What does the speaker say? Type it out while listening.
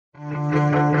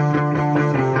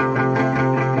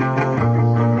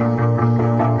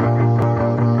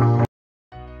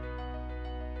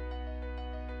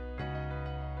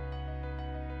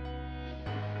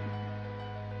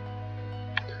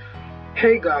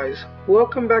Hey guys,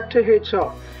 welcome back to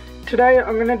HR. Today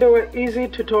I'm going to do an easy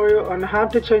tutorial on how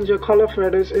to change your color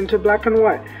photos into black and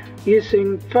white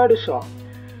using Photoshop.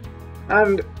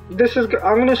 And I'm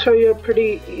going to show you a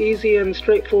pretty easy and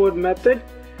straightforward method.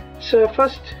 So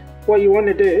first, what you want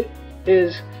to do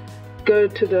is go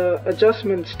to the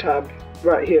Adjustments tab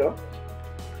right here.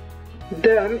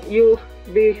 Then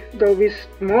there'll be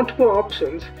multiple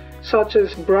options such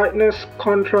as brightness,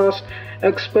 contrast,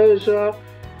 exposure,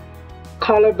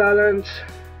 color balance,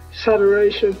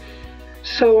 saturation,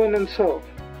 so on and so on.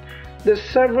 There's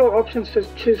several options to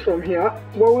choose from here.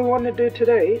 What we want to do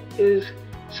today is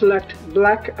select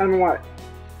black and white,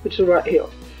 which is right here.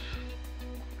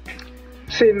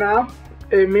 See, now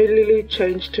it immediately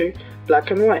changed to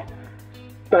black and white.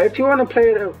 But if you want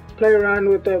to play around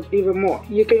with it even more,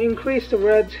 you can increase the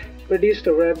reds, reduce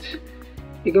the reds,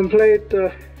 you can play with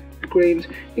the greens,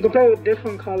 you can play with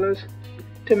different colors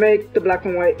to make the black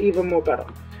and white even more better,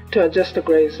 to adjust the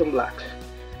grays and blacks.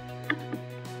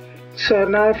 So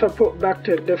now if I put back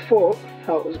to default,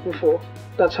 how it was before,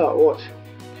 that's how it was.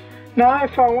 Now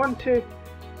if I want to,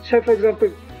 say for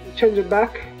example, change it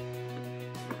back,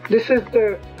 this is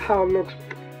how it looks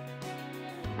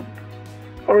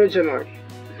originally.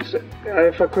 So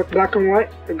if I click black and white,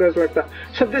 it goes like that.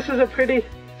 So this is a pretty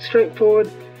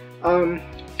straightforward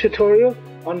tutorial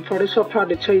on Photoshop, how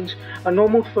to change a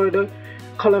normal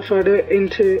color photo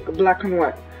into black and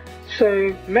white.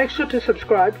 So make sure to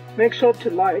subscribe, make sure to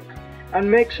like,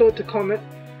 and make sure to comment,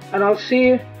 and I'll see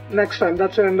you next time.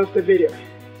 That's the end of the video.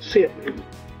 See ya.